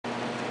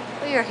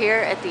We are here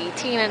at the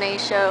TNNA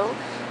show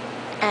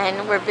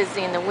and we're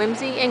visiting the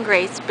Whimsy and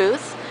Grace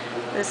booth.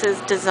 This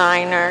is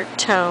designer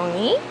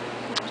Toni.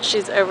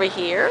 She's over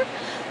here.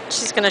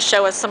 She's going to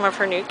show us some of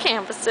her new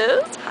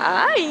canvases.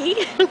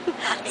 Hi!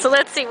 So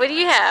let's see, what do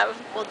you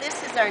have? Well,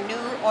 this is our new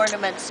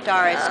ornament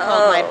star. It's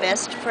called My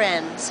Best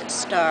Friend's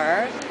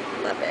Star.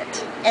 Love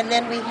it. And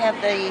then we have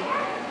the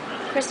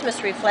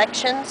Christmas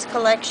Reflections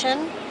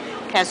collection.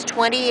 It has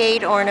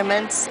 28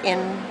 ornaments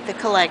in the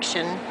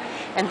collection.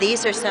 And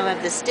these are some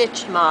of the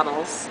stitched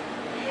models.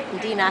 And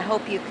Dean, I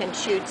hope you can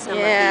shoot some of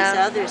these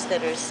others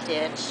that are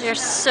stitched. They're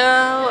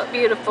so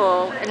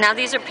beautiful. And now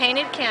these are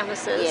painted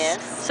canvases.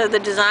 Yes. So the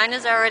design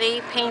is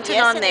already painted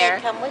on there.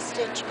 Yes, and they come with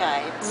stitch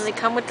guides. And they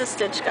come with the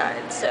stitch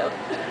guides. So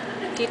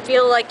if you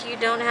feel like you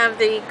don't have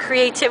the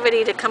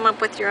creativity to come up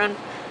with your own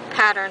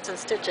patterns and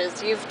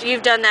stitches,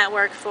 you've done that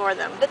work for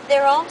them. But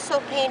they're also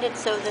painted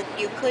so that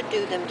you could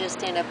do them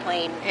just in a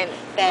plain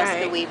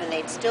basket weave, and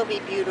they'd still be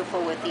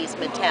beautiful with these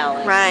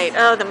metallics. Right.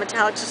 Oh, the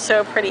metallics are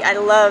so pretty. I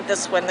love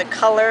this one. The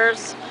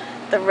colors,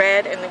 the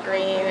red and the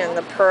green and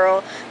the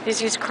pearl.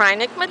 These use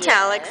Krynic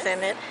metallics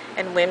in it,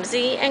 and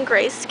Whimsy and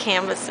Grace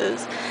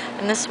canvases.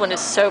 And this one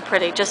is so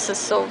pretty, just the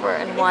silver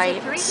and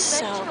white. It's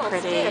so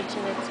pretty. Stitch,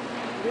 and it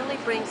really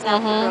brings out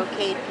the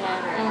brocade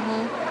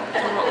pattern.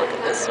 And we'll look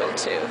at this one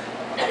too.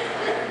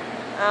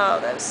 Oh,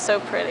 that is so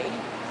pretty.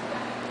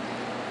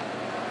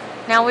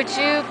 Now, would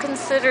you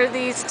consider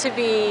these to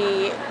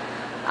be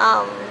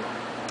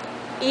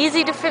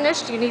easy to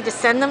finish? Do you need to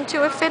send them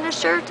to a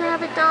finisher to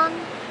have it done?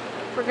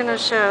 We're going to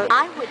show.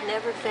 I would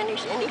never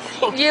finish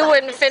anything. You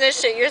wouldn't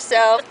finish it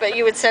yourself, but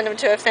you would send them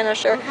to a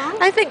finisher.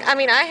 I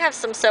mean, I have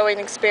some sewing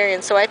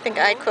experience, so I think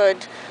I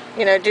could,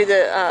 you know, do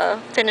the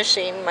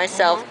finishing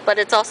myself, but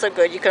it's also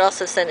good. You could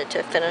also send it to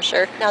a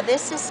finisher. Now,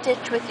 this is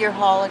stitched with your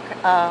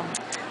hologram.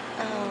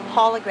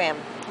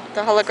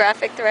 The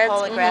holographic threads?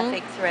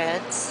 Holographic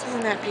threads.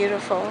 Isn't that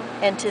beautiful?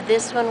 And to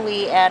this one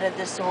we added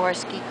the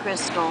Swarovski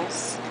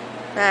crystals.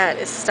 That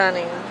is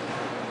stunning.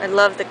 I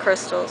love the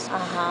crystals.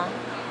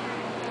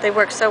 They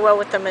work so well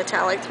with the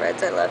metallic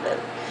threads. I love it.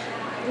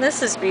 And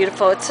this is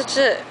beautiful. It's such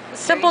a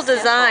simple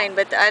design,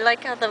 but I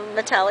like how the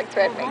metallic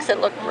thread makes it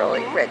look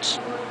really rich,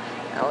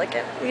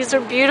 elegant. These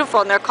are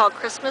beautiful, and they're called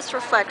Christmas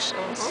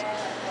Reflections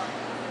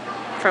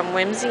from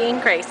Whimsy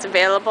and Grace,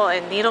 available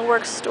in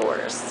needlework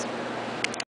stores.